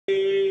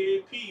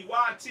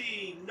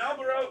PYT,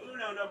 numero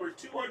uno, number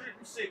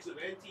 206 of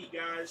NT,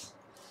 guys.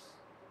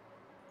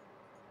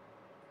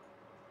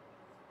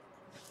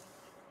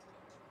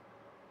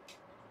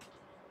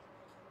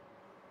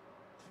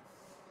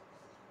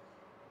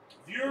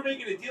 If you're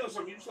making a deal or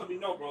something, you just let me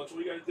know, bro. That's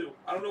what you got to do.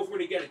 I don't know if we're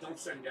going to get it. Don't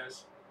send,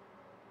 guys.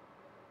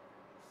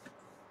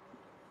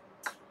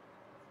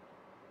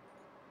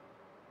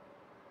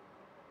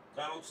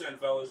 I don't send,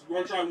 fellas. If you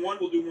want to try one,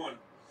 we'll do one.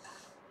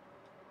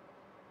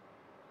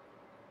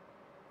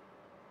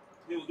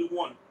 Yeah, we'll do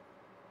one.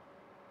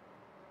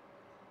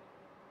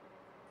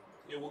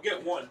 Yeah, we'll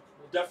get one.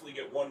 We'll definitely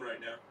get one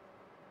right now.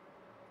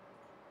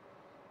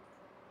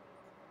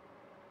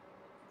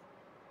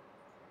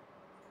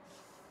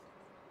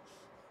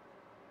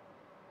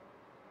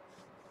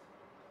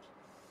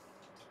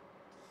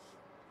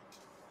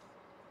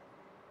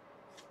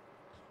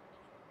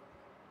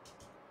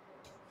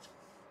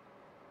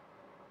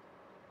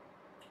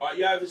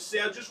 Yeah, I have a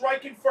sale. Just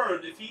write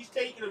confirmed. If he's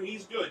taking them,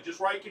 he's good.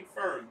 Just write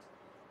confirmed.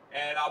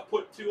 And I'll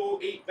put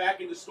 208 back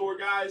in the store,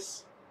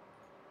 guys.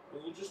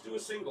 And we'll just do a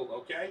single,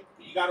 okay?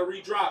 You got to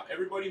redrop.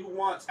 Everybody who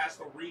wants has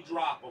to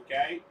redrop,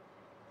 okay?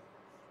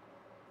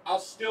 I'll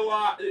still,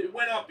 it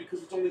went up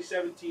because it's only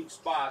 17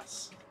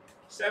 spots.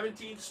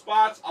 17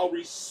 spots. I'll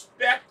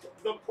respect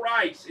the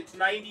price. It's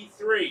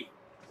 93.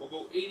 We'll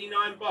go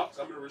 89 bucks.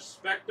 I'm going to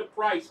respect the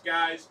price,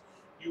 guys.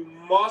 You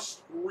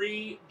must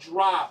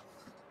redrop.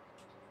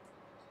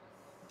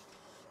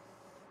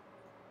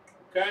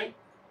 Okay?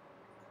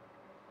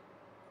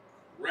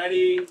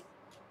 Ready?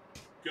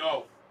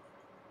 Go.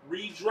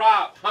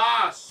 Redrop.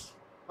 Haas.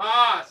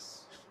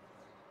 Haas.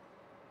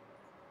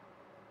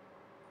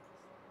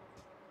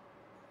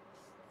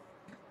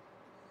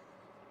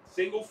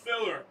 Single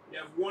filler. You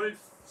have 1 in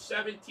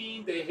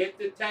 17. They hit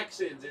the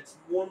Texans. It's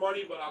more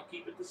money, but I'll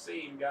keep it the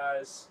same,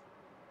 guys.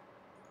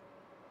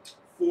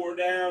 4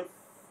 down.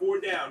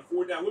 4 down.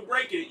 4 down. We're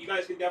breaking it. You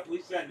guys can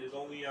definitely send. There's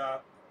only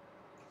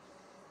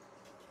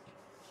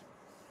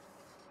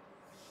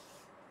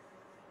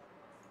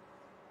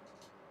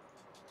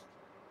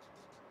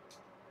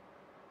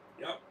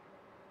Yep.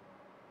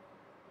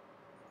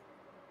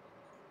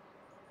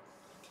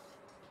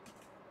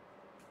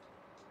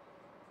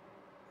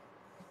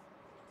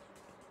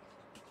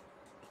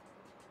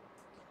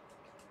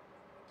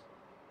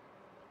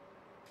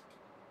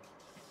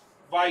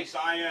 Vice,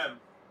 I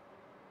am.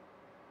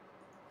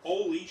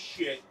 Holy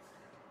shit.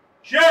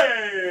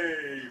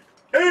 Shave!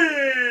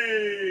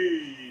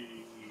 Hey!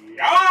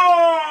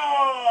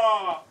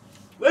 Ah!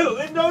 Little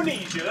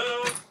Indonesia.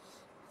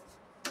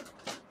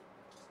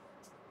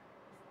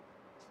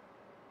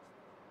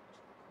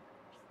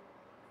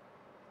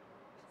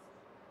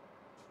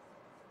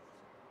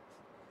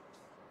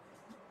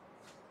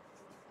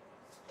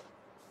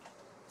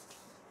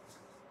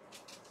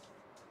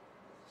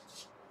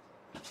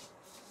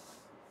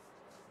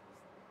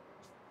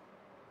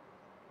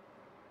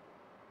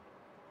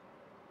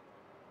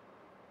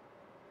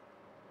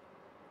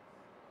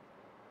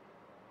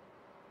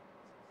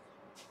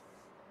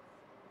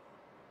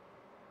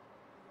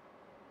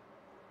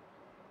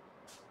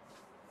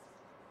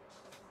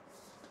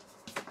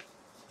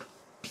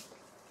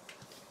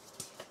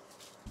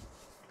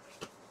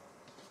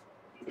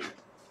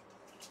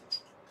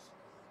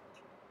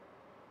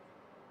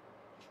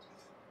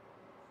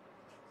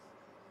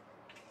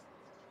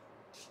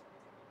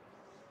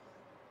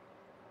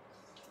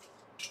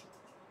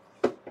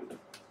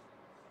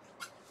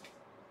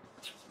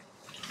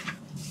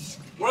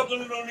 What up,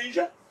 Little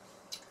Indonesia?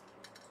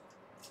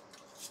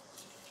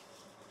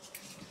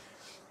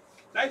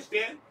 Thanks,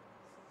 Dan.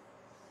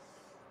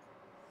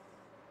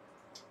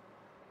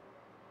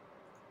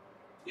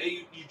 Yeah,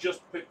 you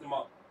just picked them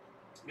up.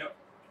 Yep.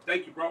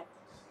 Thank you, bro.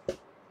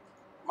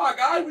 My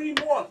guy, we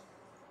need more.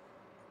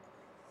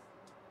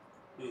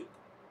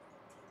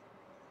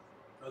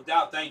 No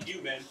doubt. Thank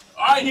you, man.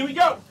 All right, here we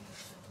go.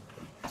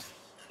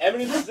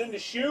 Evidence is in the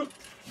chute.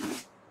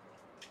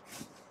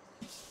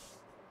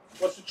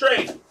 What's the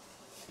trade?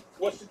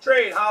 What's the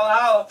trade? Holla,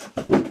 holla.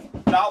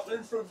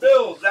 Dolphins for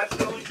Bills. That's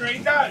the only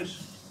trade,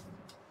 guys.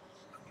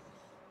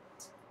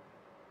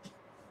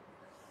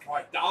 All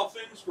right,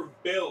 Dolphins for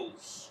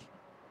Bills.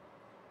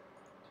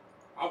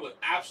 I would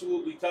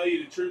absolutely tell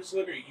you the truth,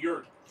 Slicker.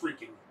 You're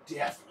freaking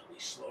definitely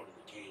slow to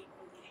the game,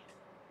 homie.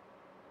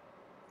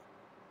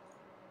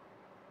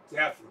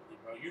 Definitely,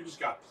 bro. You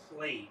just got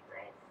played, bro.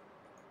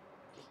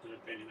 Just an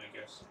opinion, I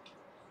guess.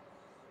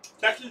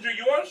 Texans are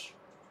yours?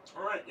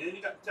 All right, and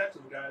you got the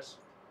Texans, guys.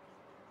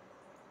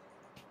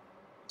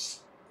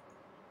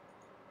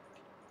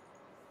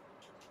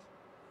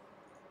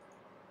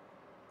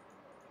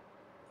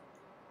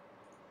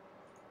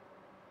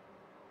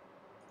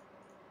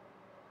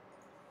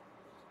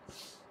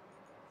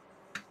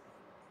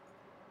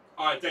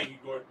 All right, thank you,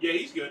 Gordon. Yeah,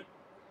 he's good.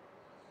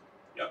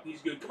 Yep,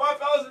 he's good. Come on,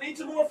 fellas, I need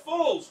some more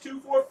fulls. 2,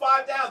 4,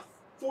 5 down.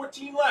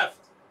 14 left.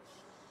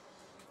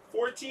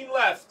 14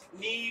 left.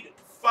 Need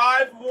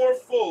 5 more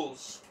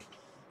fulls.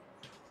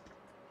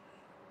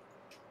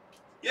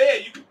 Yeah,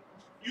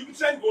 you can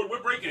send, Gordon.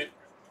 We're breaking it.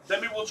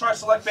 Then maybe we'll try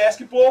select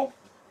basketball.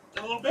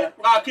 a little bit.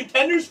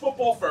 Contenders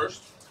football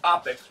first.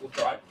 Topics we'll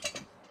try.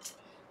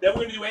 Then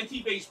we're going to do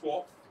NT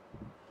baseball.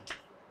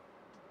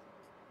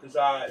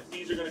 Because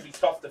these are going to be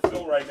tough to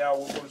fill right now.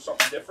 We'll go to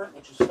something different,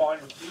 which is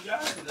fine with you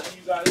guys. Whatever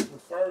you guys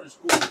prefer is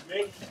cool with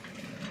me.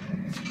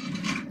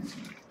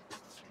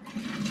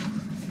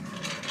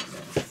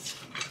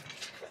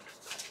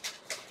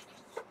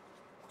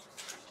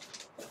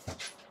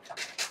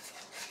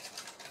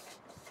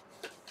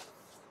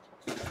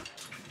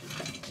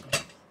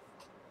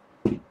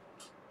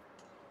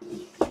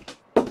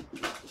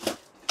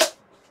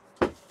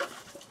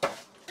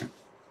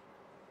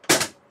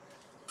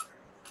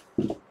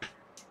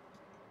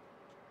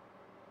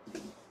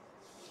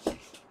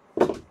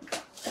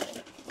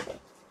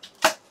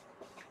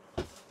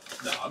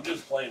 I'm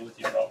just playing with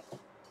you, bro.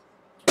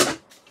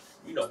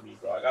 You know me,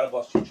 bro. I gotta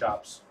bust your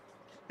chops.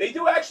 They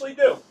do actually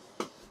do.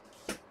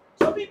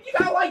 Some people, you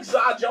gotta like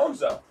Zah Jones,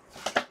 though.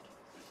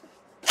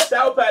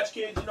 Sour Patch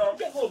Kids, you know, I'm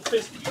getting a little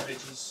pissed at you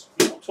bitches.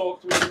 You don't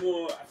talk to me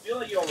anymore. I feel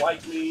like you don't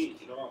like me.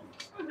 You know,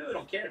 I really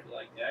don't care if you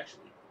like me,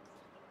 actually.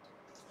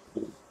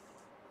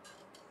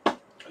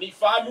 I need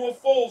 5 more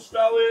fulls,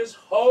 fellas.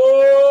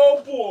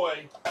 Oh,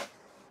 boy.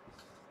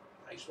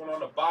 Nice one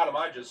on the bottom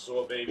I just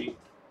saw, baby.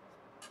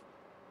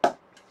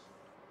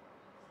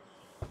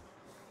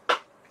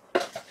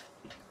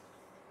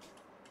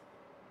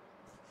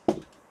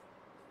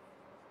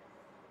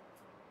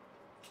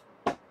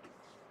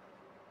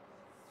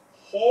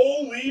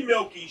 Holy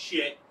milky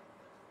shit.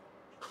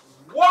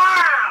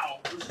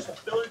 Wow! Was this a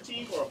filler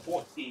team or a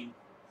fourth team?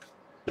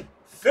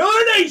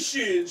 Filler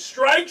Nation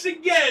strikes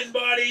again,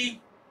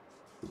 buddy.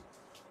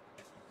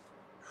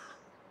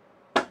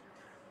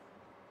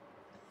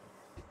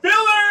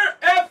 Filler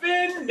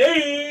effing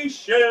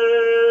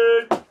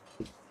Nation.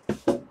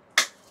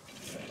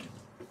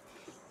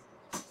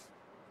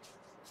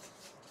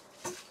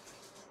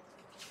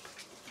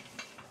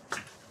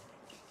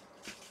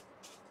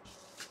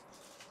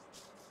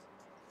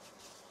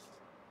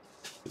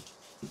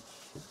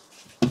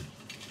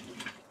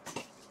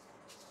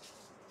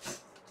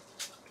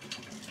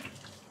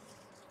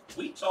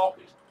 We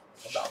talking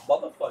about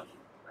motherfucking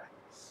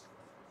practice.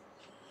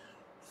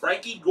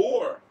 Frankie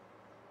Gore.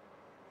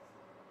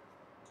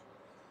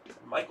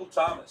 Michael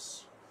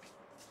Thomas.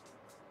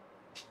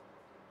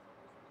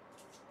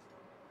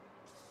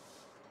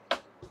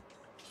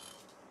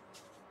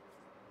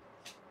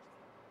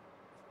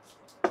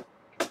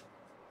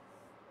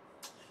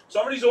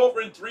 Somebody's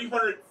offering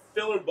 300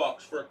 filler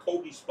bucks for a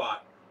Kobe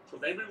spot. So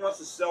if anybody wants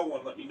to sell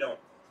one, let me know.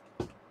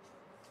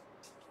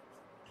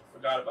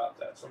 Forgot about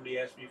that. Somebody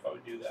asked me if I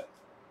would do that.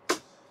 I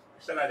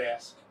said I'd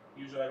ask.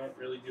 Usually I don't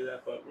really do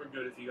that, but we're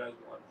good if you guys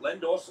want. Len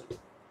Dawson.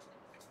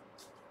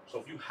 So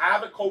if you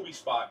have a Kobe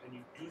spot and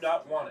you do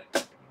not want it,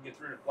 you can get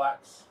 300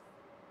 plats.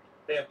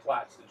 They have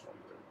plats. There's one.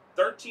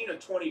 13 of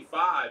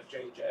 25,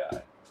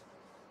 JJI.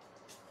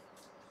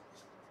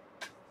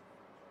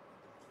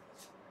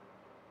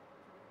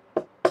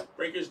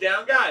 Breakers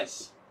down,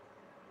 guys.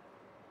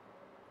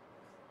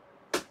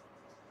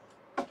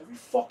 Every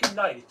fucking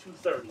night at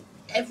 2:30.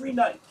 Every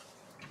night.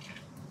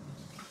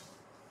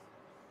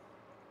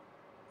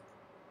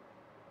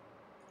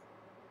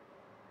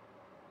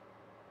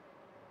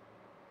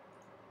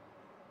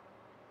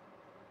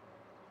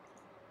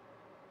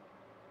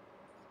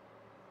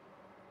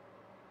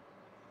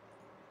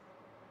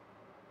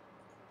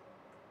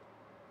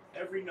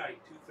 Every night,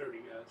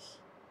 2:30, guys.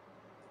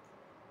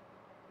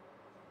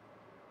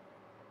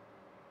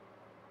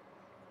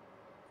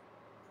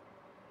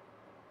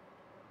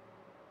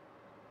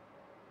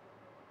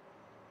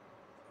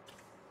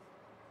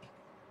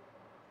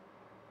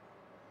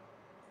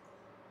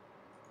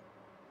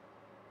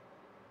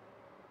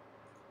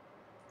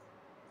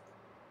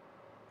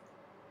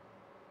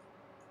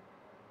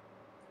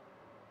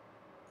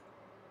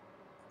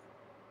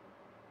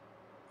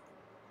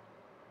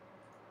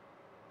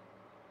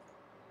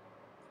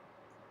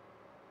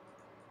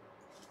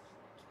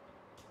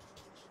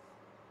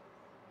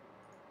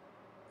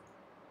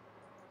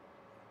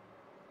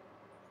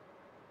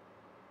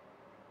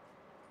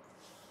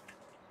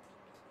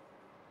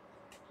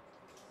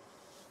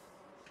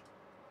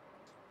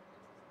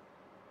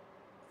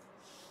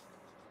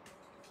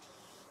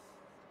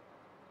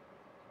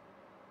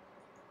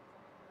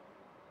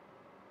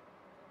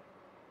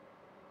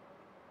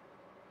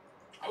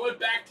 I went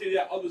back to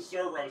that other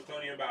server I was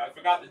telling you about. I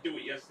forgot to do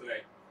it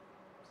yesterday.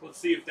 So let's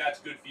see if that's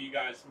good for you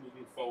guys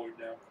moving forward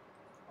now.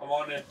 I'm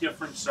on a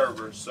different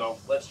server, so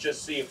let's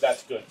just see if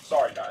that's good.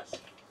 Sorry, guys.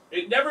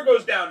 It never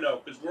goes down,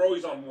 no, because we're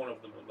always on one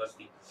of them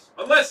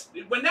unless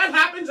when that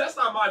happens, that's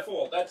not my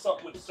fault. That's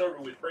something with the server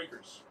with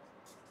breakers.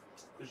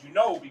 Because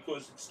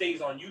because it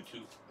stays on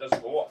YouTube. It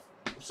doesn't go off.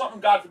 If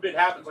something, God forbid,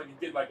 happens like it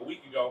did like a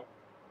week ago.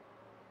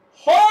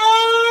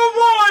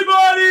 Oh, boy,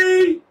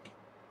 buddy!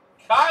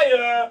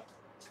 Kaya!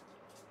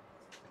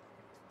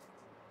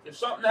 If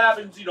something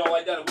happens,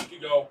 like that a week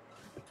ago,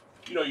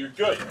 you're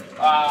good.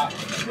 But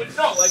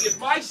no, like if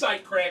my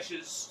site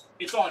crashes,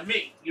 it's on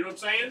me. You know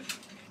what I'm saying?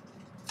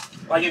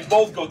 Like if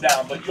both go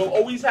down, but you'll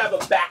always have a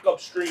backup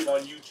stream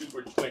on YouTube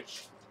or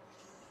Twitch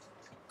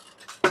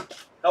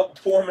Help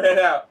a poor man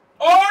out.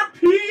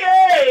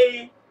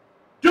 RPA,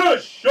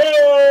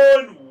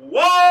 Deshaun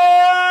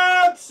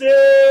Watson.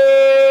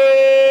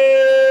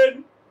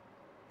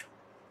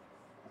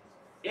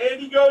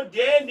 Andy go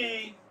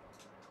dandy.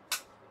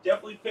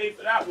 Definitely pay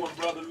for that one,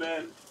 brother,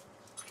 man.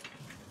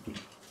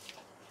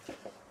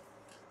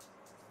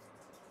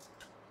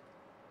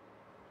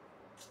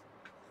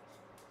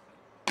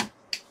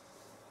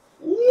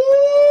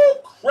 Ooh,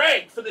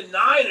 Craig for the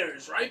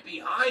Niners, right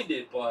behind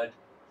it, bud.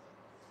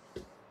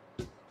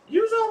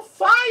 You's on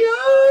fire!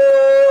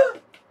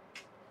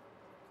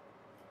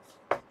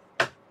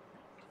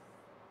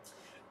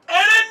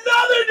 And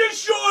another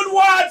Deshaun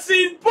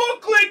Watson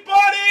booklet,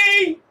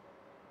 buddy!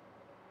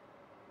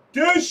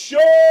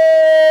 Deshaun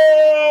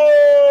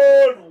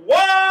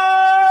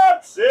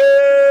Watson!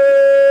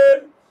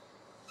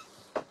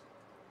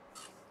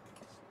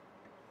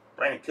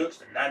 Brandon Cooks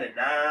to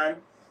 99.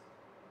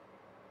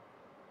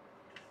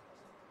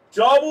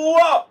 Double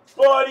up,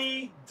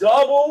 buddy.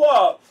 Double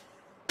up.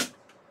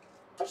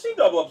 I've seen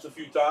double ups a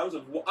few times.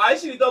 I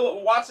see the double up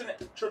with Watson,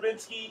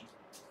 Trubinsky,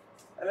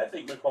 and I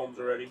think McCombs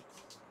already.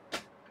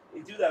 They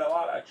do that a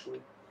lot,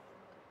 actually.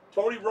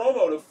 Tony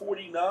Romo to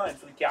 49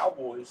 for the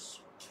Cowboys.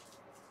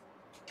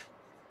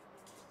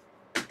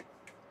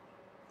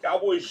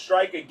 Cowboys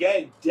strike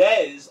again.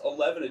 Dez,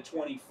 11 to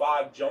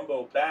 25,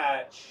 jumbo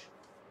patch.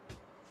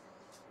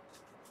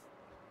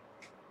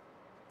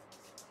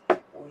 We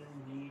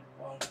need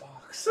one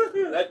box.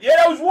 Yeah,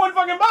 that was one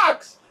fucking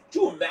box.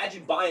 Could you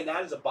imagine buying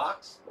that as a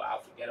box? Wow,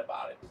 forget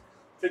about it.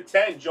 To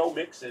 10, Joe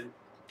Mixon.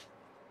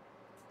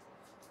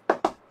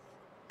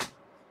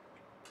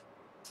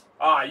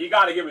 You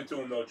got to give it to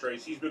him though,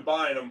 Trace. He's been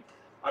buying them.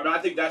 I mean, I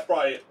think that's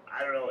probably,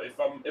 I don't know,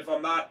 if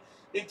I'm not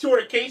in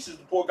 200 cases,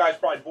 the poor guy's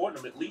probably bought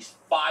them at least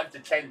 5 to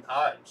 10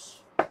 times.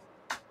 I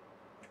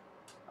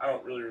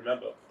don't really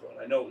remember, but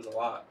I know it was a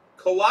lot.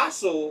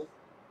 Colossal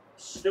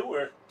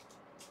Stewart.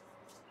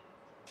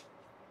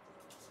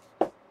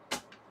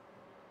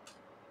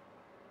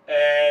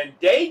 And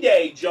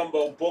Day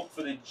jumbo book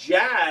for the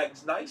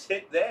Jags. Nice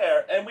hit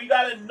there. And we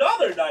got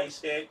another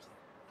nice hit.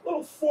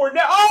 Little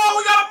Fournette. Oh,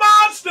 we got a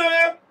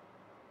monster!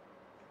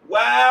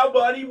 Wow,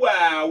 buddy,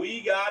 wow.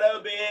 We got a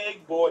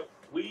big boy.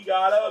 We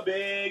got a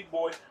big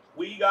boy.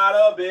 We got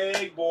a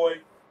big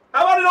boy.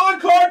 How about an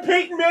on-card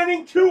Peyton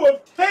Manning 2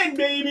 of 10,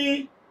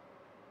 baby?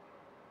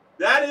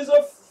 That is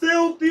a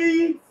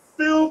filthy,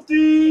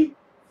 filthy,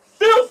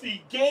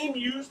 filthy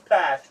game-used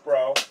patch,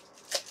 bro.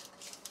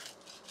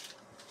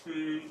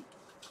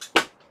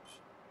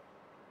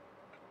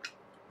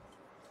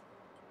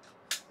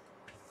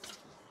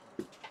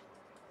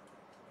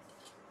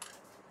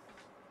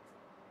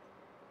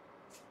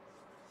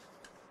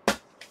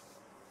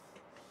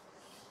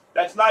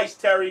 That's nice,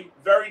 Terry.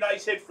 Very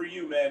nice hit for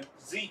you, man.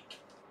 Zeke.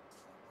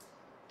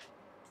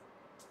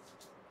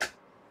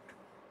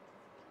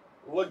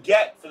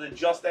 Leggett for the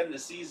just end of the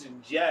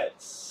season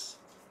Jets.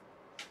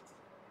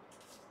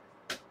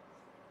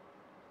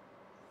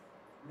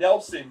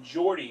 Nelson,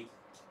 Jordy.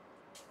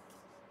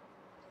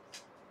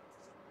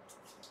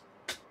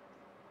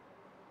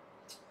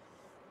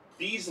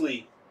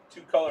 Beasley,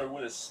 2-color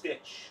with a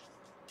stitch.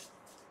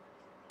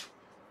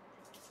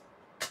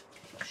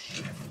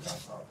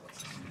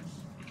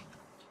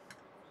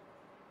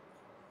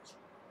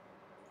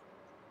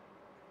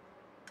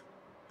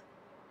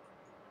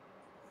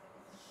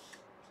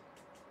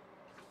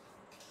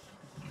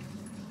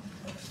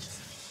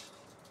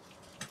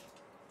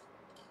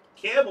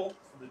 Campbell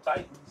for the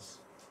Titans.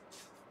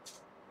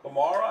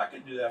 Kamara, I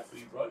can do that for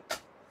you, bud.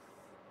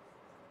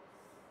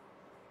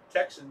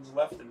 Texans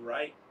left and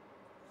right.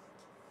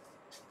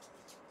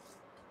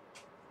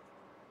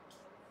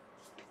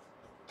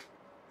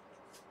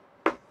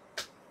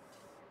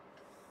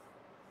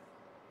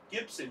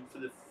 Gibson for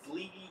the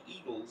Fleety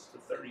Eagles to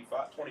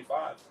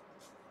 25.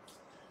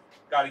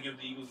 Got to give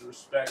the Eagles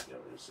respect. You know,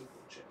 they're Super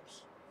Bowl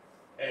champs.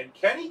 And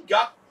Kenny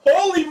got...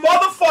 Holy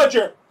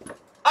motherfudger!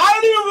 I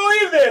don't even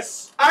believe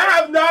this. I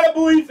have not a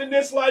belief in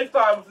this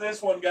lifetime for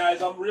this one,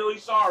 guys. I'm really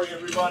sorry,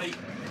 everybody.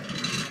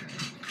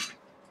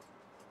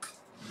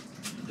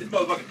 This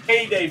motherfucking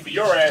payday for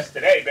your ass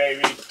today,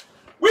 baby.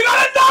 We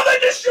got another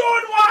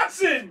Deshaun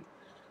Watson!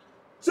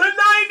 To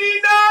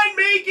 99,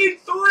 making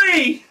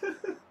 3.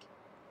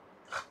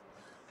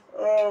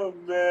 Oh,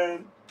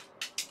 man.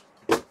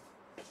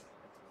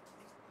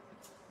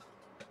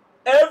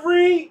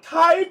 Every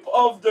type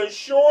of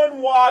Deshaun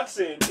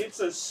Watson,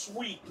 it's a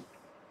sweep.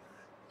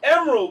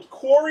 Emerald,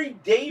 Corey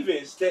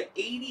Davis to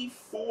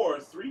 84,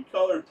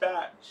 3-color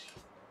patch.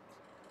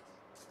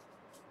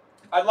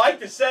 I'd like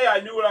to say I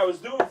knew what I was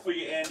doing for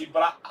you, Andy,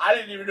 but I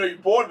didn't even know you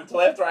bought them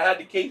until after I had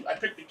the case. I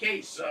picked the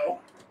case,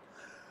 so.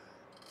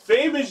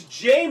 Famous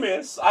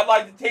Jameis, I'd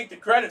like to take the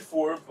credit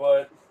for it,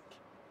 but.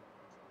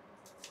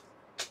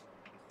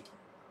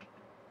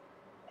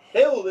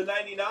 Hill to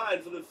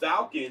 99 for the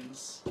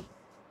Falcons.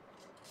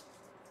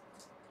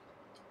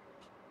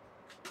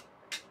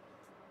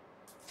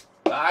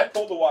 I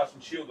pulled the Watson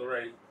Shield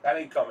already. That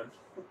ain't coming.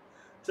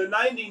 To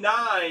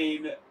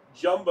 99,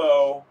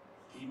 Jumbo,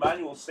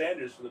 Emmanuel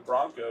Sanders for the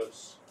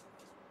Broncos.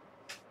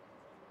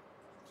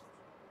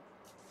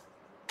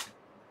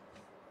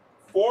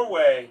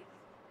 four-way.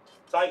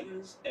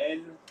 Titans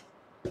and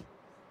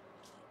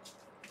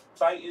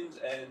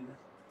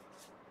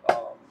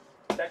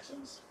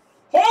Texans.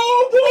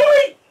 Oh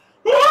boy!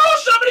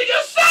 Oh, somebody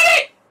just said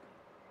it!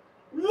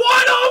 1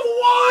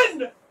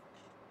 of 1!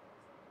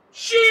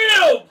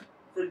 Shield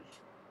for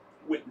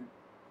Witten.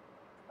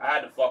 I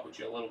had to fuck with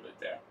you a little bit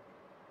there.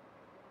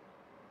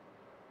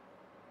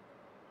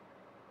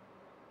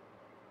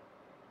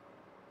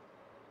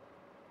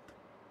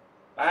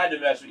 I had to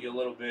mess with you a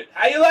little bit.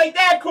 How you like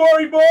that,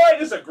 Corey boy?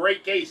 This is a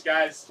great case,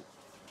 guys.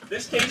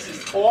 This case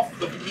is off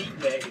the meat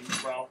wagon,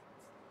 bro.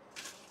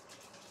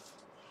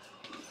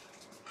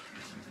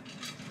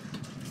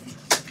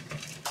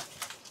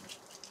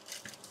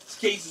 This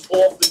case is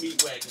off the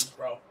meat wagons,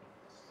 bro.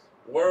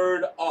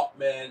 Word up,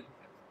 man.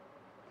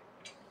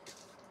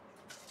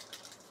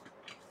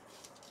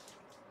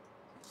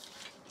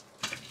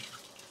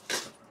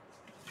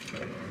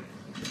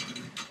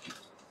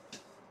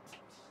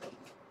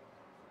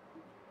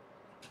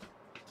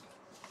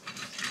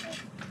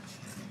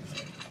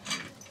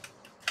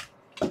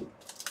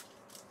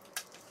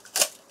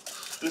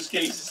 This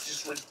case is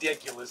just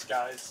ridiculous,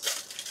 guys.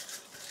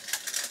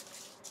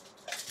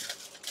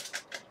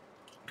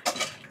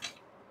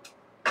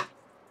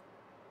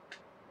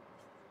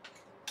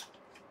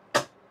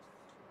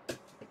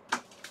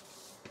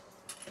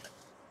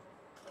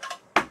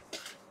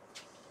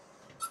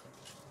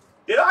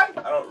 Did I?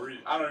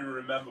 I don't even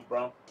remember,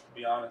 bro, to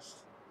be honest.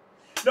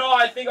 No,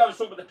 I think I was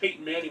talking about the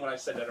Peyton Manning when I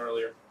said that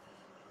earlier.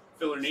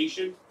 Filler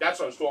Nation. That's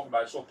what I was talking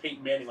about. I saw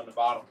Peyton Manning on the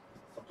bottom.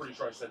 I'm pretty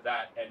sure I said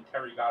that. And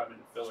Terry got him in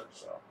the filler,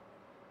 so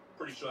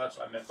pretty sure that's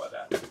what I meant by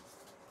that.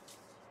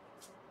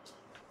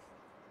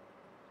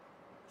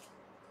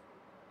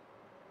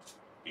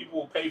 People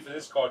will pay for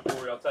this card,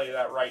 Corey. I'll tell you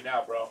that right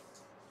now, bro.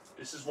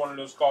 This is one of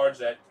those cards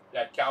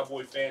that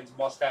Cowboy fans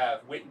must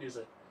have. Witten is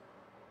a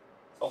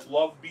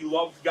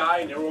beloved guy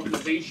in their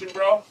organization,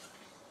 bro.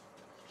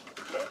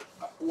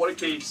 What a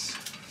case.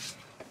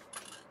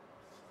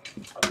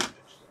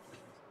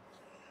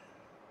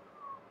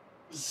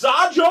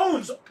 Za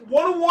Jones,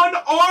 101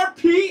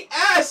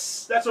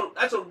 RPS. That's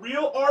a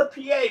real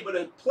RPA, but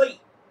a plate.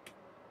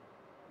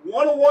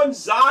 101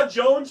 Za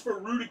Jones for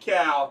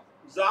Rudical.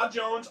 Za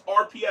Jones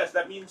RPS.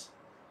 That means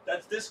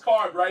that's this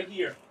card right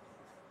here.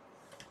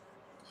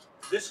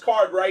 This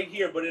card right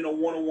here, but in a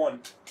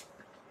 101.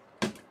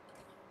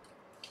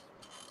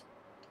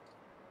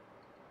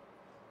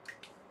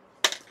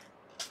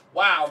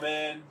 Wow,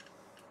 man.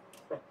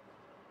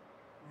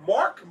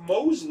 Mark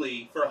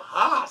Mosley for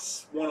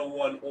Haas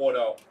 101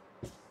 auto.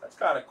 That's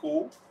kind of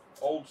cool.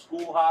 Old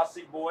school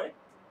Haasy boy.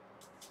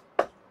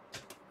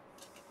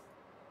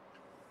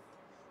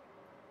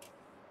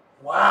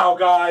 Wow,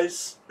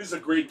 guys. This is a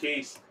great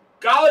case.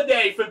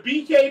 Galladay for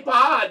BK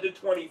Pod to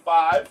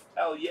 25.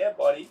 Hell yeah,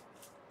 buddy.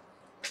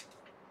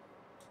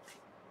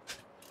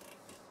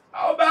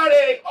 How about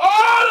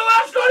oh, the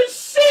last card is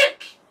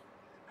sick!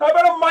 How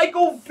about a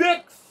Michael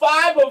Vick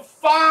 5 of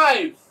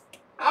 5?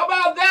 How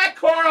about that,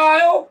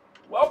 Carlisle?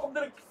 Welcome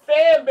to the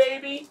fam,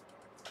 baby.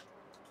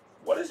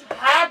 What is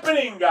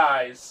happening,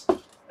 guys?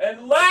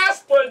 And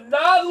last but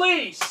not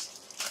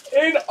least,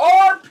 an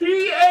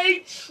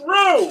RPA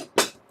True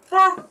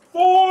for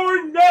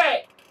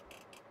Fournette.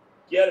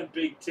 Get him,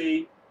 Big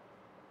T.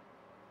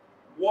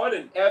 What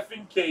an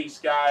effing case,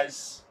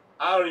 guys.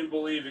 I don't even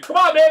believe it. Come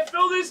on, man.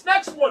 Fill this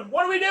next one.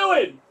 What are we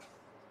doing?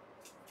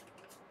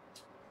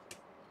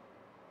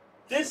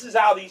 This is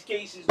how these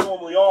cases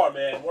normally are,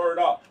 man. Word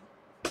up.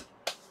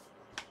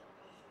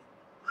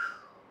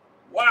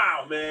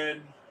 Wow,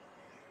 man.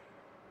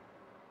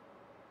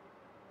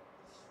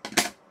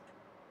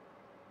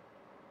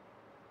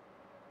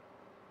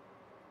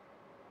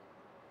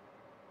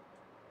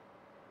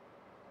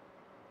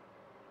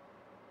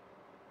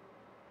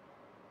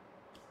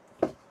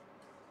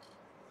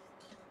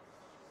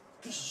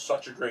 This is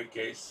such a great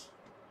case.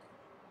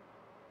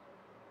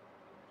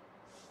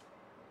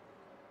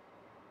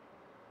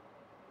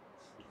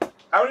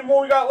 How many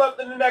more we got left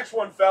in the next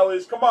one,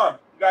 fellas? Come on.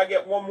 You got to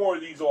get one more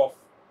of these off.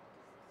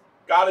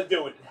 Got to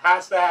do it. It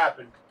has to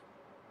happen.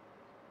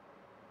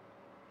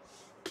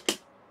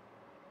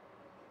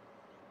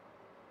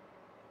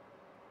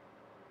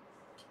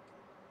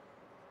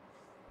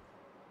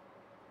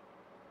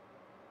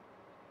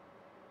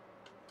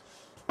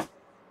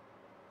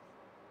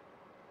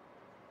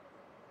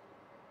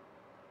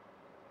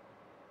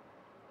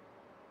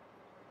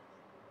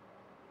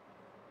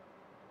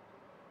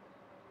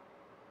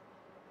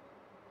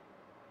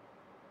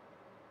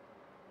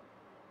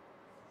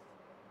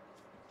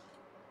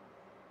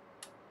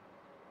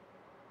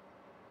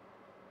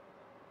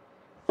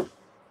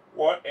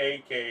 What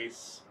a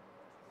case.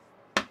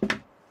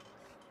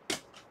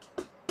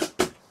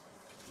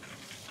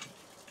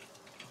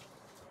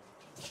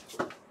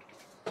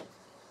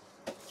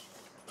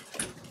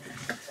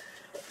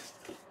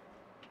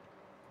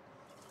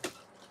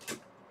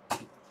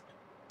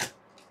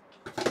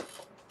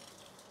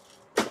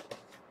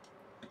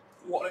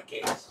 What a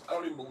case. I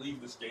don't even believe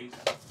this case.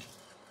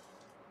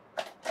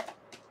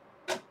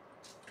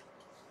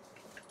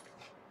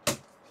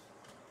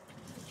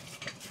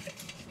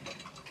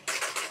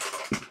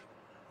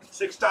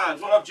 6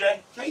 times. What up, Jay?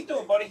 How you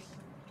doing, buddy?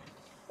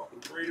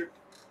 Fucking traitor.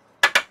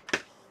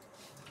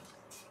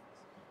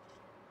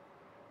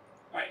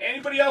 All right,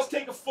 anybody else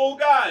take a full,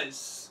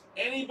 guys?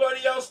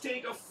 Anybody else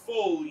take a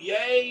full?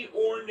 Yay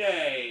or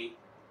nay?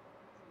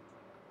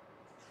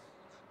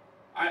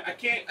 I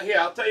can't. Here,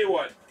 I'll tell you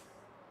what.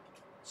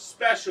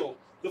 Special.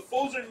 The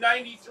fulls are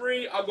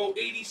 93. I'll go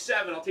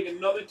 87. I'll take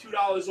another $2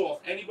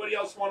 off. Anybody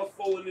else want a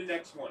full in the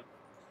next one?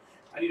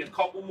 I need a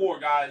couple more,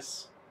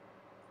 guys.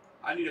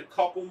 I need a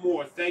couple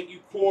more. Thank you,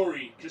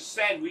 Corey. Just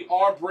send. We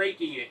are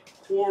breaking it.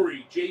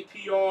 Corey,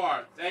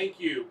 JPR. Thank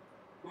you.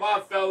 Come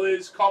on,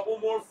 fellas. Couple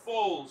more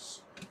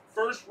fulls.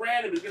 First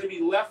random is going to be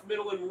left,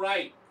 middle, and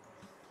right.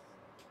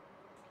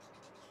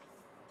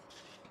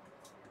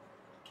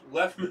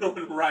 Left, middle,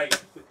 and right.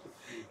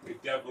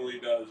 It definitely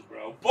does,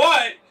 bro.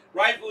 But,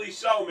 rightfully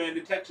so, man.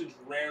 The Texans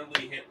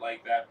rarely hit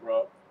like that,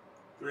 bro.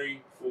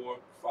 3, 4,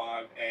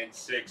 5, and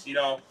 6. You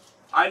know,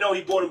 I know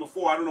he bought him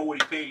before. I don't know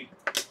what he paid.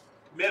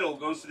 Middle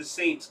goes to the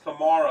Saints.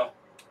 Kamara.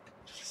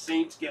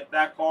 Saints get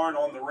that card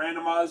on the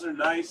randomizer.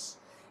 Nice.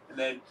 And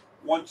then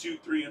 1, 2,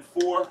 3, and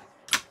 4.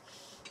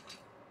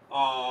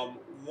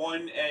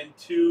 1 and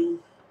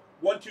 2.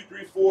 1, 2,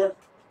 3, 4.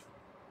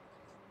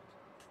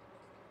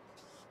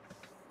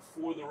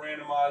 For the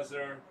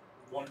randomizer.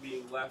 1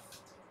 being left.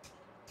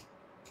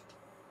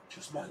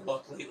 Just my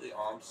luck lately.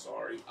 Oh, I'm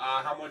sorry.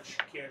 How much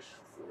cash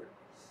for it?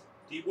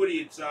 D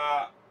Woody, it's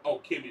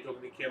oh, Kim, you're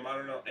talking to Kim. I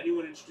don't know.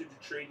 Anyone interested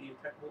to trade the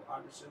impeccable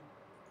Iverson?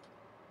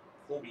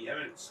 Kobe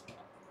Eminence.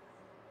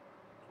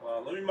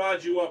 Let me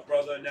mod you up,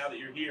 brother, now that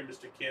you're here,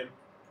 Mr. Kim.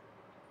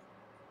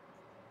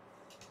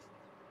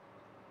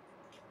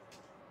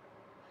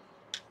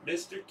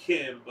 Mr.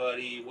 Kim,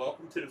 buddy.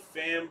 Welcome to the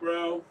fam,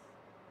 bro.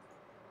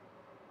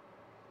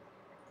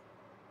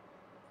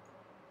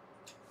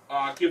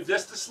 Give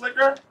this to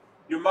Slicker.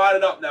 You're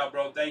modded up now,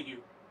 bro. Thank you.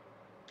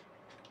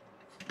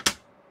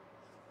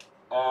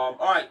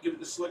 Alright, give it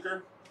to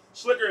Slicker.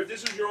 Slicker, if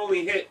this is your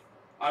only hit,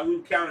 I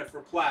won't count it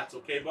for plats,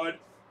 okay, bud?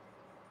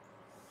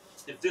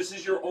 If this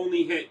is your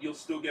only hit, you'll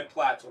still get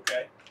plats,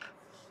 okay?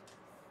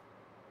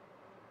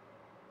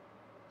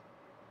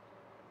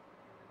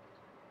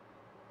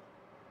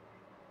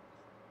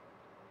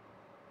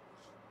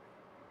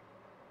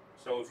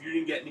 So if you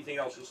didn't get anything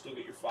else, you'll still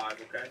get your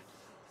 5, okay?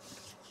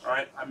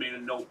 Alright, I made a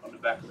note on the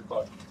back of the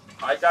card.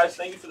 Alright, guys,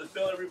 thank you for the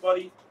fill,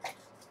 everybody.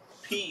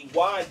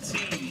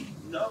 PYT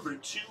number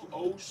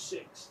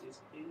 206 is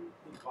in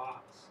the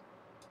box.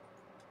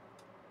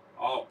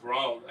 Oh,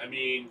 bro, I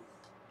mean,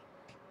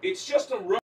 it's just a